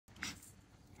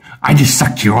I just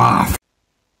sucked you off.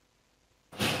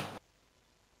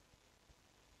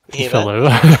 He fell over.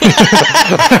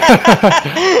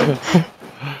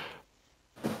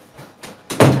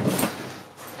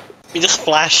 You just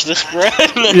flashed this bread.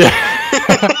 Yeah.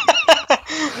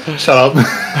 Shut up.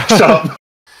 Shut up.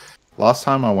 Last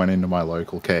time I went into my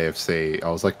local KFC, I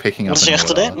was like picking up Was it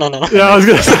yesterday? No. Yeah, I was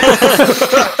gonna say.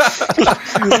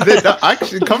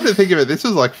 Actually, come to think of it, this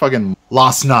was like fucking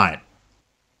last night.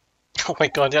 Oh my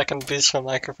god, yeah, I can boost my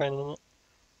microphone in it.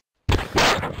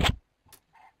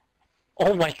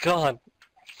 Oh my god.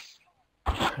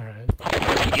 Alright.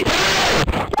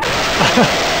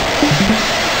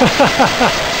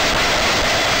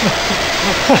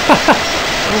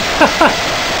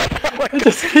 It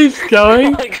just keeps going.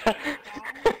 Oh my god.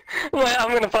 Wait,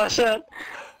 I'm gonna pass out.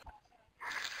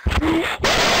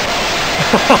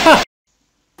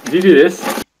 Did you do this?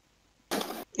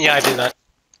 Yeah, I do that.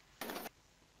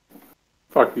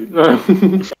 Fuck you.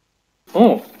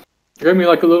 Oh, you gave me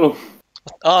like a little.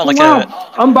 Oh, like wow,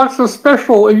 unbox a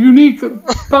special, a unique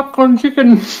popcorn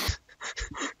chicken.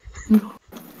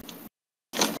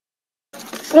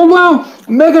 Oh wow,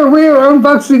 mega rare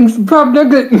unboxing pop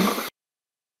nugget.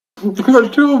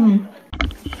 Got two of them.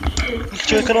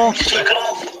 Jerk it off.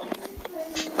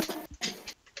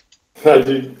 No,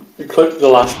 dude, you clipped the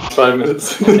last 5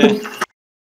 minutes. Okay.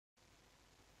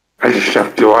 I just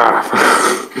sucked you off.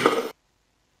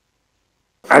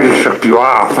 I just sucked you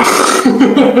off.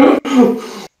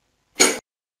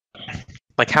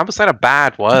 Like, how was that a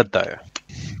bad word, though?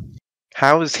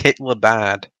 How is Hitler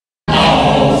bad?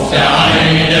 Auf der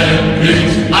einen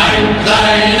blüht ein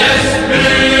kleines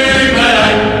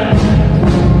Blümelein.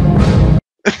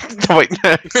 Wait,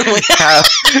 no.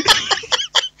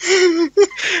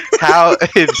 How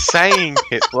is saying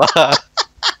Hitler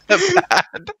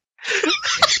bad?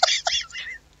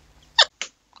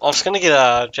 I was gonna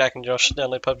get Jack and Josh to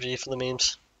download PUBG for the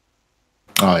memes.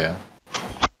 Oh yeah.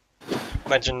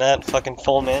 Imagine that, fucking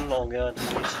 4 men, oh god.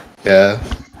 Yeah.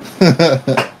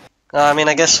 I mean,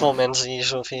 I guess 4 men's the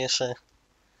usual for you, so...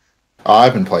 I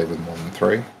haven't played with more than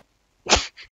 3.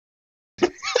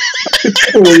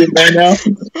 It's bullying right now.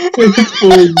 It's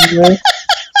bullying now.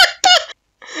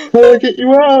 I'll get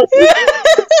you out.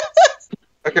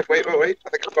 Okay, wait. I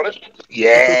think I've got it.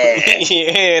 Yeah.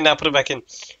 Yeah, now put it back in.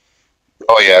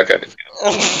 Oh yeah, I got it.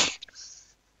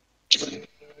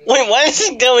 Wait, why is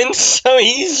it going so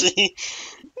easy?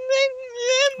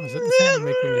 Was it the sound you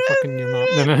make when you fucking your mom?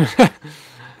 No.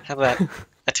 How about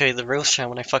I tell you the real sound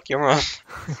when I fuck your mom?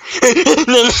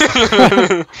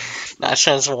 Nah, it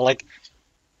sounds more like...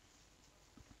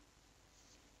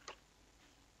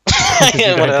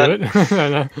 Yeah, whatever.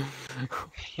 No.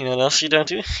 You know what else you don't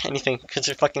do? Anything, because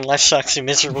your fucking life sucks, you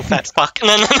miserable fat fuck.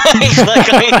 No, he's not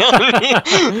going on me.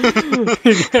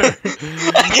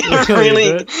 I get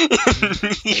really...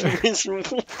 You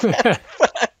miserable fat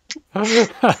fuck.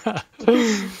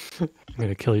 I'm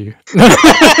gonna kill you.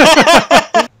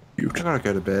 You gotta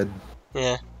go to bed.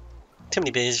 Yeah. Too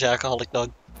many beers, you alcoholic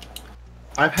dog.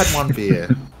 I've had 1 beer.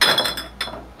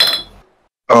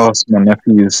 Oh, it's my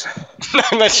nephews.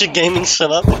 That's your gaming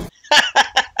setup. With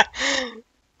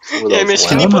Yeah, those Mitch,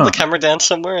 can you lamps. put the camera down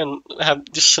somewhere and have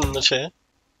just sit in the chair?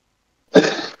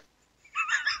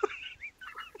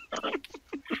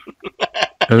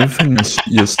 Everything is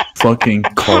just fucking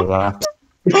collapsed.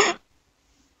 I'm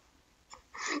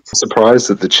surprised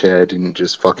that the chair didn't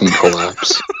just fucking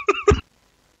collapse.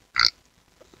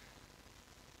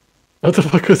 What the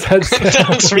fuck was that sound? That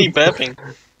was me burping.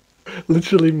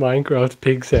 Literally Minecraft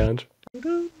pig sound.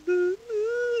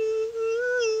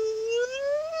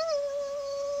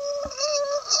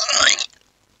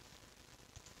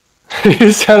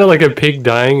 You sounded like a pig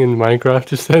dying in Minecraft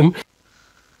just then.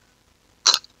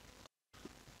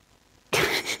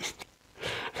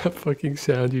 That fucking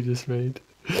sound you just made.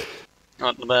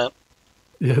 Not the bad.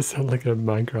 Yeah, it sounded like a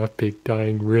Minecraft pig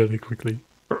dying really quickly.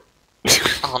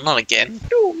 Oh, not again.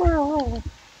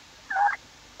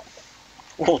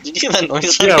 Oh, did you hear that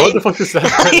noise? Yeah, what the fuck is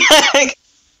that?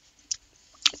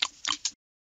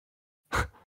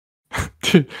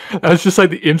 Dude, that was just like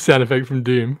the imp sound effect from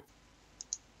Doom.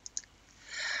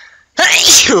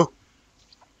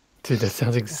 Dude, that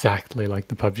sounds exactly like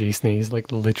the PUBG sneeze,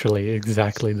 like literally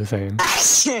exactly the same.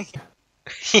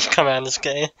 You come out as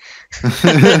gay.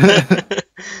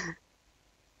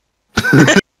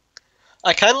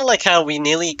 I kind of like how we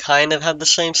nearly kind of had the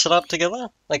same setup together,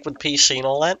 like with PC and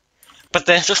all that. But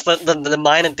there's just the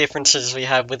minor differences we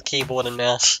have with keyboard and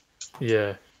mouse.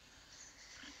 Yeah.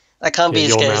 I can't be as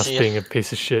your gay mouse as you. being a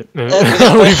piece of shit. Yeah.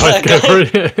 We both go for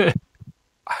it.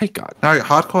 I got no.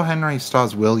 Hardcore Henry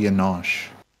stars Will Yanosh.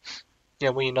 Yeah,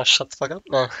 will you not shut the fuck up?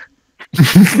 No.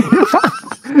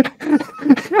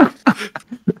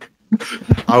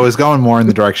 I was going more in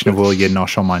the direction of will you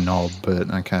nosh on my knob, but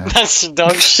okay. That's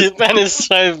dog shit. That is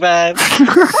so bad.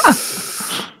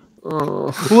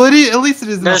 Well, it is, at least it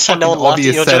isn't a Notice how fucking no one laughed at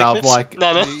obvious your setup joke, like.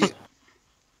 No, no.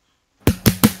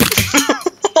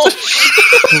 Oh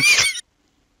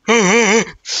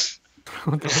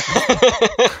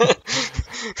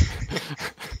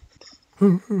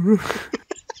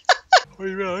What do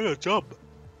you mean? I got a job.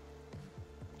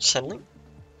 Settling?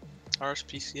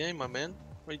 RSPCA, my man.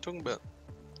 What are you talking about?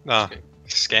 Oh,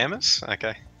 scammers?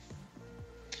 Okay.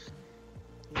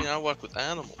 I mean, I work with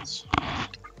animals.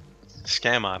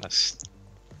 Scam artist.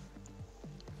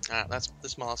 Alright,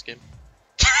 that's my last game.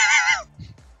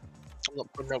 I'm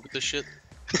not putting up with this shit.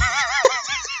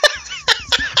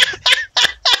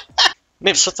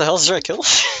 Mips, what the hell? 0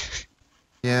 kills?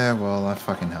 Yeah, well, that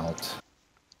fucking helped.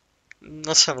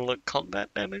 Let's have a look. Combat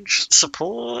damage.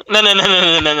 Support. No. No.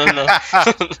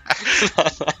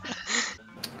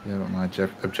 Yeah, but my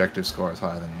objective score is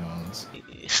higher than yours.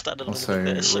 Started a Also,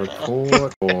 little bit there,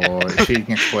 report or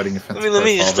cheating, exploiting offensive let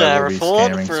me just profile,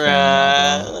 report scamming, for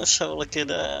spamming, let's have a look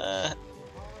at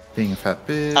being a fat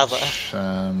bitch, Other.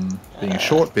 being a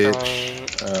short bitch,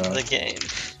 the game.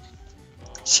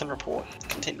 Send report.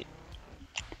 Continue.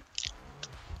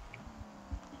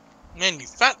 Man, you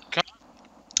fat cunt.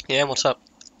 Yeah, what's up?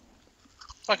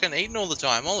 Fucking eating all the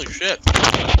time. Holy shit.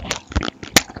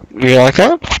 You like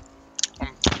that?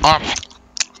 Um,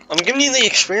 I'm giving you the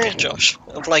experience, Josh,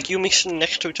 of like you mixing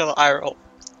next to each other IRL.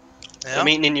 yeah. I'm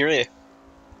eating in your ear.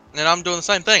 And I'm doing the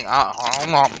same thing. You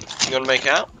gonna make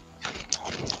out?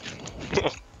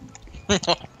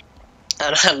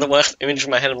 I have the worst image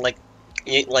in my head of like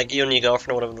you and your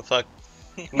girlfriend or whatever the fuck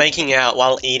making out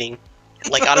while eating.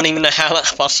 Like I don't even know how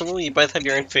that's possible. You both have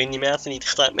your own food in your mouth and you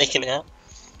just start making out.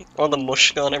 All the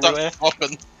mush going everywhere.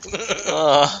 Fucking.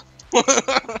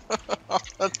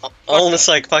 All this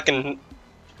like fucking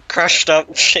crushed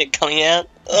up shit coming out.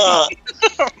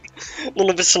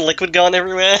 Little bits of liquid going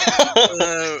everywhere.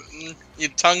 Your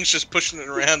tongue's just pushing it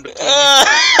around between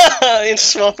It's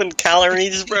swapping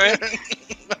calories, bro.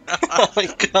 Oh my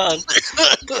god.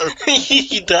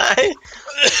 You die?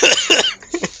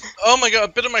 Oh my god,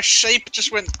 a bit of my shape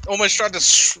just almost tried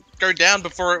to go down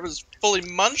before it was fully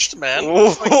munched, man.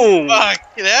 Ooh. Like,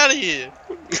 fuck, get out of here.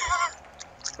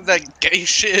 That gay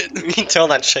shit. You can tell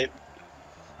that shape.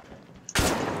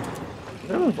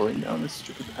 I'm avoiding down this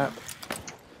stupid app.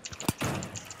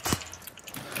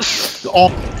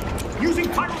 Using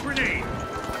pyro grenade.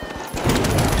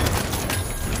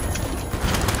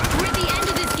 We're at the end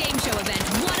of this game show event.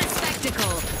 What a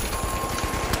spectacle!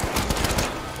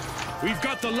 We've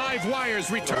got the live wires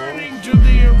returning to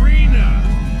the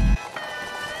arena.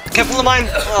 Careful the mine!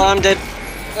 Oh, I'm dead.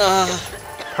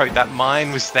 Bro, that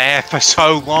mine was there for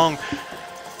so long.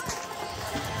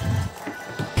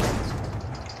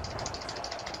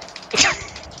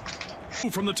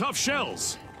 From the tough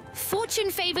shells. Fortune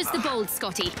favors the bold,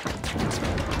 Scotty.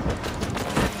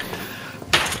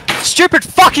 Stupid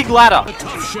fucking ladder! The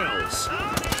tough shells.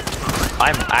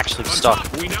 I'm actually On stuck.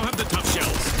 top, we now have the tough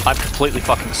shells. I'm completely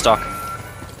fucking stuck.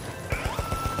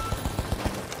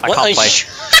 I What can't are play. you-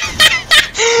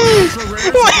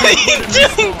 What are you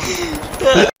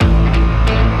doing?